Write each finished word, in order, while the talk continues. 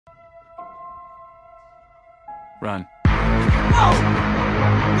Run. No!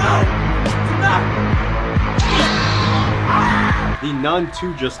 No! The Nun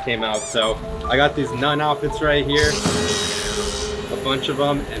 2 just came out, so I got these Nun outfits right here. A bunch of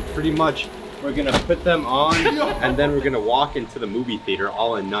them, and pretty much we're gonna put them on and then we're gonna walk into the movie theater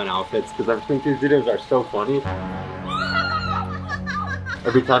all in Nun outfits because I think these videos are so funny.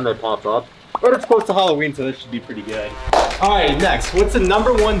 Every time they pop up. But it's close to Halloween, so this should be pretty good. All right, next, what's the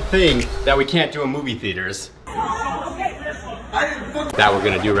 #1 thing that we can't do in movie theaters? That we're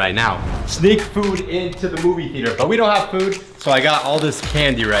gonna do right now. Sneak food into the movie theater, but we don't have food, so I got all this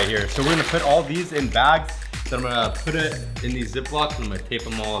candy right here. So we're gonna put all these in bags, then I'm gonna put it in these Ziplocs and I'm gonna tape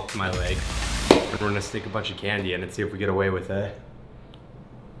them all up to my leg. And we're gonna stick a bunch of candy in and see if we get away with it.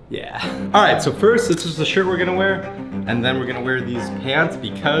 Yeah. All right, so first, this is the shirt we're gonna wear, and then we're gonna wear these pants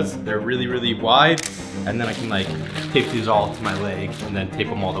because they're really, really wide, and then I can like tape these all to my leg and then tape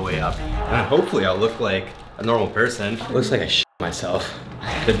them all the way up. And then hopefully I'll look like a normal person. It looks like I shit myself.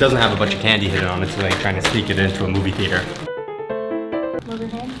 It doesn't have a bunch of candy hidden on it, so like trying to sneak it into a movie theater. Move your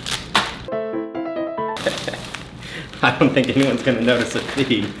hand. I don't think anyone's gonna notice a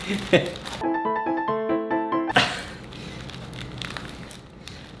thing.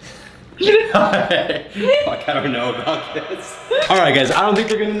 Fuck, I don't know about this. Alright guys, I don't think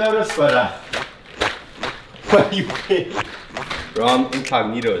they're gonna notice, but what do you think? Bro, I'm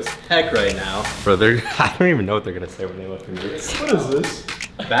incognito as heck right now. Bro, I don't even know what they're gonna say when they look at me. What is this?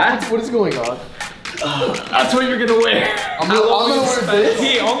 That? What is going on? That's what you're gonna wear. I'm gonna wear this.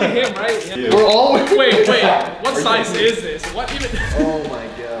 He, only him, right? Yeah. Dude. We're all wearing Wait, what size is this? What even? Oh my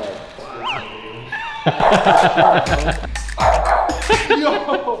god. Yo!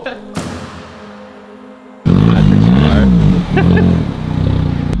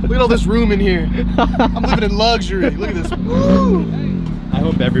 Look at all this room in here. I'm living in luxury. Look at this. Woo! I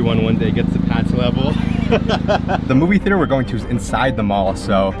hope everyone one day gets to Pat's level. The movie theater we're going to is inside the mall,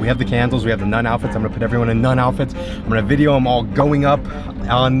 so we have the candles, we have the Nun outfits. I'm gonna put everyone in Nun outfits. I'm gonna video them all going up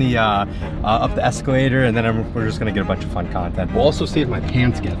on the up the escalator, and then we're just gonna get a bunch of fun content. We'll also see if my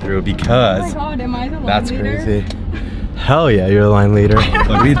pants get through because Oh my god, am I the line that's leader? crazy. Hell yeah, you're the line leader.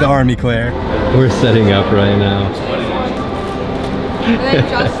 Lead the army, Claire. We're setting up right now. And then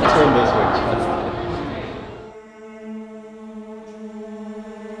just Turn this way.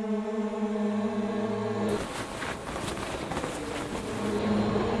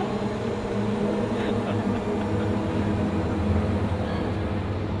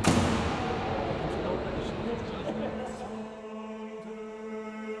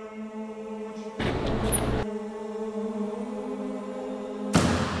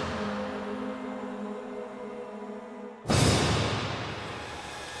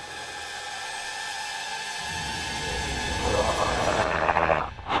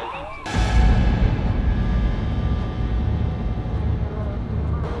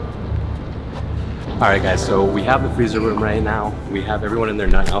 All right, guys, so we have the freezer room right now. We have everyone in their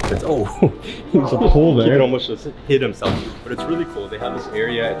Nun outfits. Oh, he was a pull there. He almost just hit himself. But it's really cool. They have this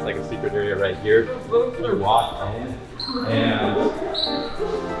area. It's like a secret area right here. You walk in, and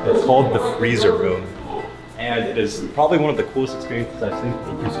it's called the freezer room. And it is probably one of the coolest experiences I've seen.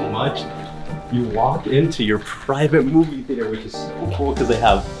 Thank you so much. You walk into your private movie theater, which is so cool because they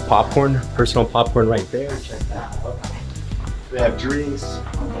have popcorn, personal popcorn right there. Check that out. They have drinks.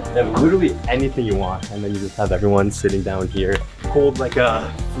 They have literally anything you want, and then you just have everyone sitting down here. Cold like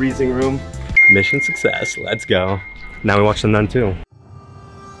a freezing room. Mission success, let's go. Now we watch the Nun 2.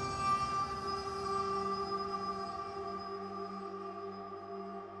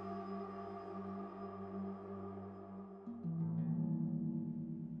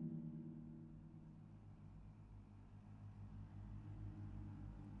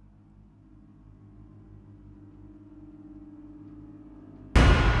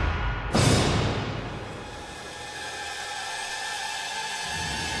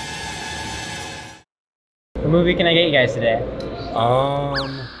 What movie can I get you guys today?